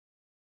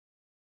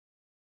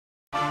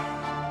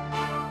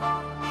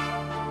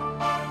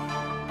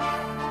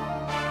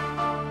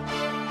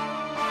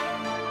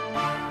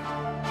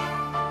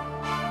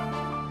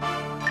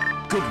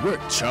Work,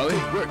 Charlie.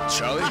 Work,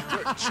 Charlie.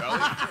 Work, Charlie.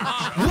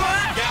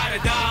 What? Got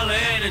 $1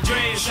 and a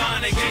dream,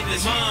 trying to get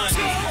this money.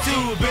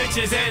 2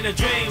 bitches and a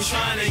dream,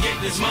 trying to get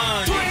this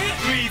money.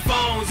 3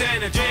 phones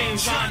and a dream,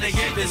 trying to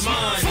get this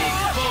money.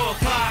 4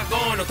 o'clock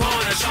on the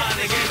corner, trying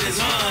to get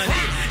this money.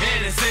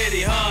 In the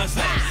city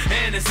hustler,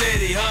 in the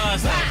city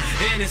hustler,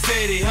 in the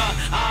city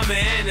hustler. I'm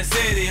in the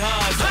city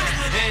hustler,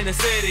 in the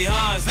city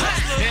hustler,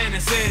 in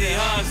the city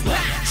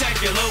hustler. Check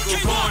your local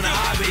corner,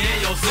 I be in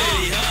your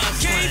city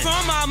hustler. Came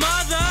from my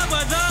mother,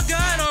 but the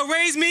God don't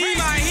raise me.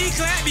 My he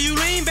clap, you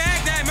lean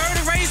back, that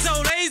murder rate so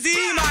lazy.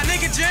 My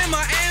nigga Jim,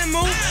 my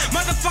animal,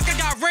 motherfucker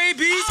got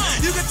rabies.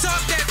 You can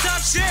talk that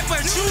tough shit,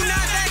 but you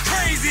not that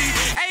crazy.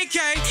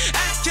 AK,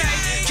 SK,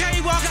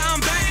 K.WALKER,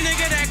 I'm back,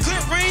 nigga. That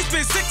clip range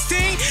been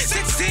 16,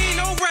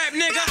 no rap,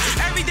 nigga.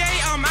 Every day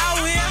I'm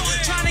out here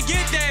trying to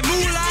get that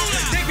moolah.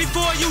 Think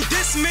before you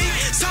diss me,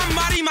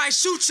 somebody might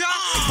shoot ya.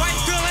 White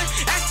feeling,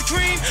 extra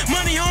cream,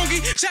 money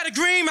hungry, cheddar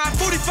green. My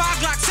 45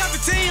 Glock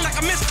 17, like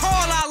a missed call,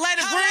 I let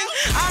it ring.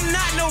 I'm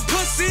not no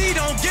pussy,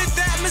 don't get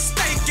that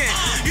mistaken.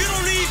 You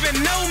don't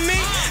even know me,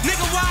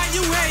 nigga, why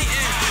you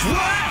hating?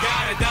 What?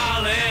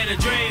 Got $1 and a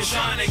dream,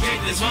 trying to get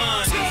this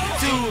money.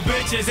 2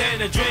 bitches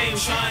and a dream,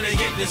 trying to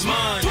get this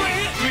money.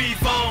 3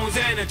 phones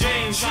and a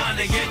dream, trying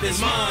to get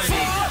this money.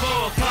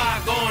 4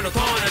 o'clock on the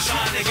corner,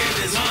 trying to get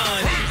this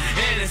money.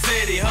 In the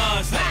city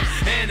hustler,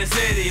 in the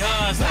city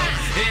hustler,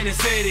 in the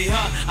city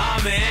hustler.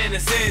 I'm in the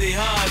city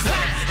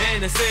hustler,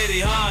 in the city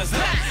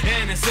hustler,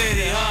 in the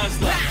city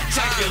hustler.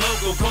 Check your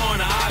local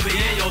corner, I be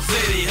in your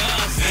city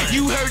hustler.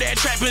 You heard that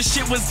trapping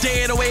shit was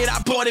dead, oh wait, I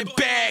brought it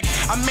back.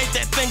 I make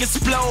that thing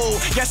explode,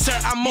 yes sir,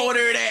 I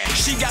motor that.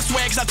 She got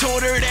swag, I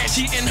told her that.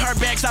 She in her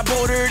bags, I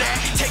bought her that.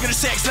 Take her to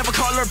sex, never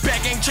call her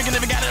back. Ain't tricking,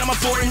 never got it, I'm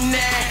affording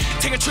that.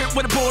 Take a trip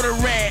with a border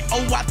rat,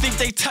 oh I think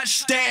they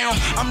touchdown.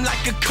 I'm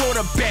like a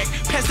quarterback,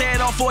 pass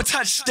that off for a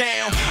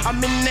touchdown.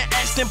 I'm in the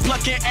Ashton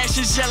plucking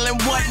ashes, yelling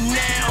what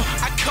now?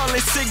 I call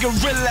it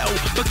cigarillo,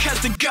 because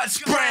the gut's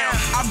brown.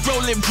 I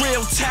roll it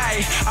real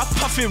tight, I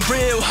puff it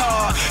real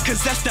hard,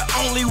 cause that's the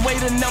only way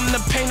to numb the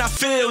pain I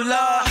feel,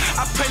 love.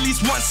 I pray at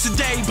least once a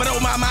day, but oh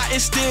my,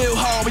 it's still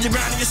hard. When you're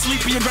grinding, you're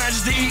sleeping, you grind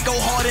just to eat, go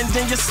hard and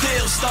then you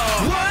still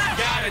starve.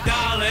 Got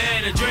 $1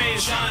 and a dream,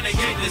 trying to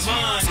get this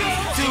money.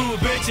 2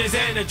 bitches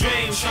and a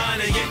dream,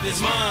 trying to get this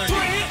money.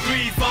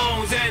 3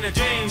 phones and a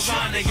dream,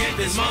 trying to get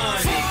this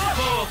money.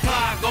 4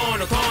 o'clock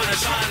on the corner,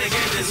 trying to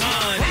get this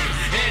money.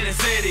 In the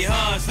city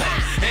hustler,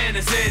 in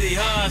the city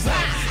hustler,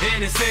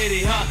 in the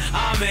city hustler.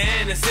 I'm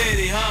in the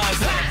city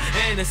hustler,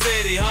 in the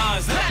city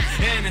hustler,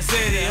 in the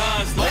city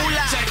hustler.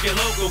 Check your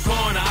local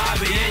corner, I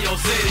be in your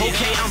city.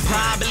 Okay, I'm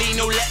probably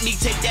no, let me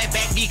take that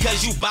back,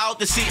 because you bout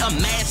to see a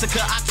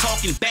massacre. I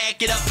talk and back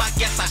it up, I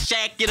guess I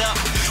shack it up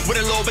with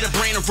a little bit of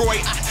brain of Roy.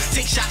 I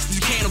take shots that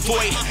you can't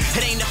avoid.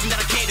 It ain't nothing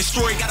that I can't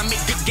destroy. Gotta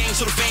make good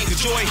games so the fans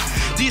enjoy.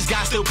 These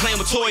guys still playing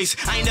with toys.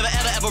 I ain't never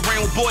ever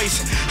ran with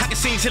boys. I can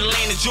sing to the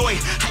land of joy.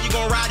 How you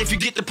gonna ride if you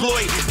get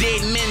deployed?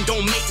 Dead men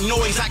don't make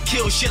noise. I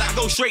kill shit, I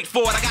go straight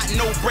for it. I got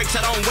no breaks,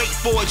 I don't wait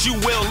for it. You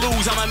will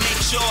lose, I'ma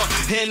make sure.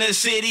 In the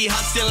city,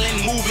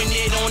 hustling, moving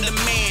it on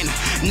demand.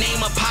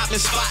 Name a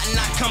poppin' spot and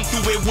I come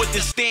through it with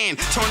the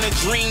stand. Turn a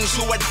dream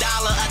to $1,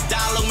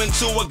 $1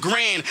 into $1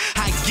 grand.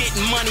 I get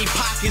money,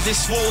 pockets is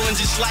swollen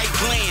just like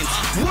glands.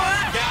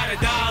 Got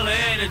 $1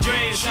 and a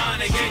dream,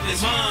 trying to get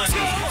this money.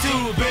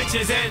 2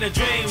 bitches and a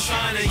dream,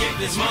 trying to get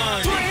this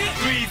money.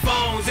 3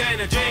 phones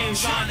and a dream,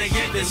 trying to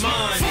get this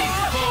money.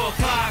 4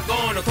 o'clock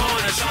on the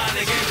corner, trying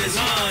to get this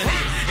money.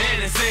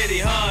 In the city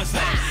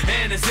hustler,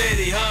 in the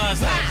city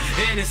hustler,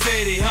 in the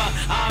city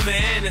hustler. I'm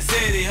in the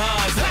city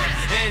hustler,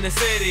 in the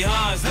city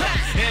hustler,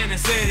 in the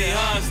city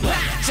hustler.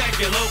 Check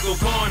your local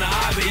corner,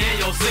 I be in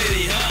your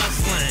city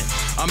hustling.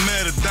 I'm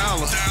at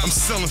 $1, I'm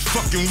selling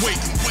fucking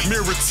weight.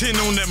 Mirror 10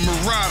 on that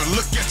Marauder,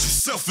 look at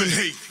yourself and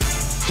hate.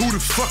 Who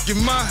the fuck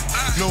am I?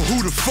 No,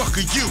 who the fuck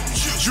are you?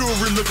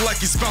 Jewelry look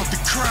like it's about to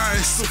cry,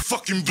 it's so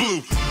fucking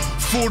blue.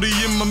 40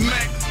 in my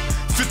Mac,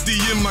 50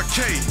 in my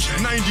K.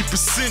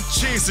 90%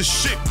 chance of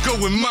shit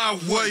going my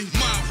way.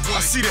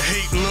 I see the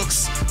hate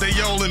looks, they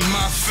all in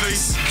my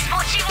face.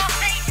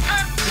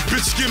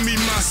 Bitch, give me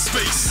my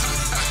space.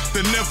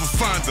 They never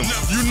find them.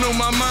 You know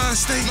my mind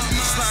state.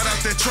 Slide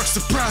out that truck,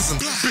 surprise them.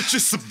 Bitch,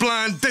 it's a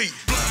blind date.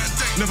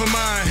 Never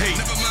mind hate.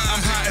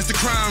 I'm high as the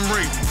crime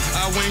rate.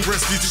 I Wayne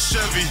Gretzky to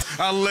Chevy.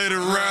 I let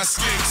it ride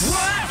skates.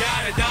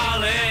 Got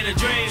 $1 and a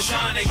dream,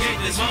 trying to get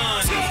this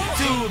money.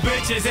 2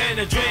 bitches and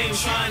a dream,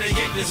 trying to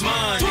get this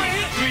money.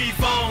 3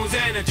 phones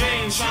and a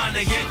dream, trying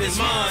to get this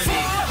money.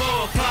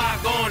 4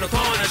 o'clock on the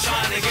corner,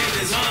 trying to get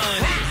this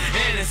money.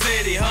 In the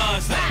city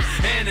hustler,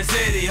 in the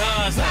city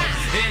hustler,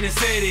 in the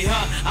city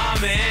hustler.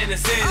 I'm in the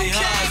city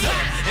hustler,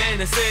 in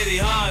the city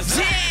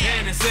hustler,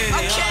 in the city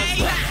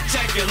hustler.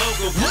 Check your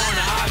local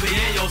corner, I be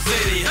in your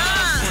city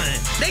hustling.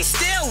 They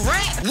still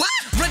rap. What?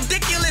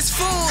 Ridiculous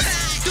fools.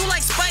 Do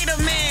like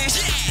Spider-Man.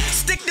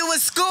 Stick to a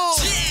school.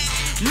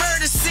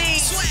 Murder scene.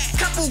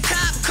 Couple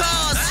cop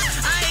calls.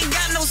 I ain't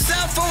got no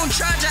cell phone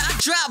charger. I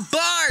drop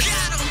bars.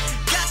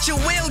 Got get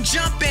your wheel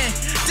jumping.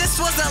 This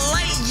was a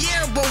light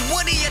year, but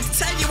what do you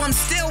tell you? I'm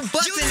still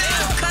busting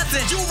ill cousin.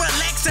 You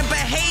relax and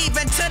behave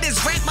until this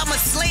rap. I'm a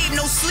slave,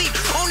 no sleep.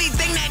 Only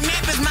thing that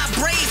nap is my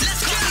braids.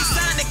 Let's go.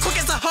 Sign it quick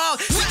as a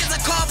hog, sick as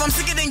a cough. I'm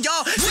sicker than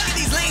y'all. Sick of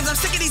these lames, I'm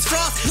sick of these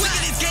frauds. Sick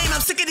of this game,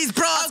 I'm sick of these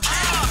bras.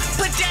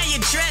 Put down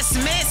your dress,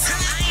 miss.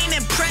 I ain't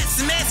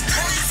impressed, miss.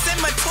 On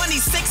December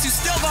 26, you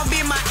still gonna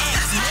be my ex.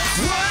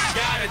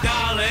 Got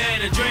 $1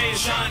 and a dream,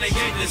 trying to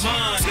get this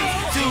money.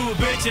 2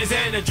 bitches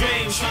and a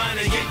dream, trying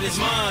to get this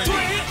money.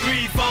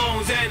 3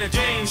 phones and a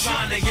dream,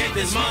 trying to get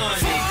this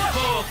money.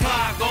 4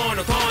 o'clock on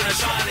the corner,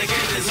 trying to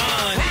get this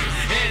money.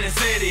 In the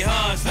city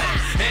hustler,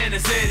 in the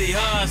city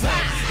hustler,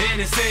 in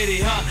the city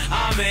hustler.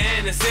 I'm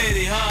in the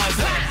city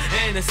hustler,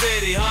 in the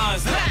city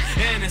hustler,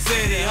 in the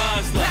city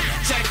hustler.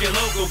 Check your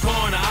local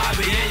corner, I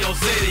be in your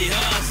city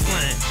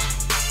hustling.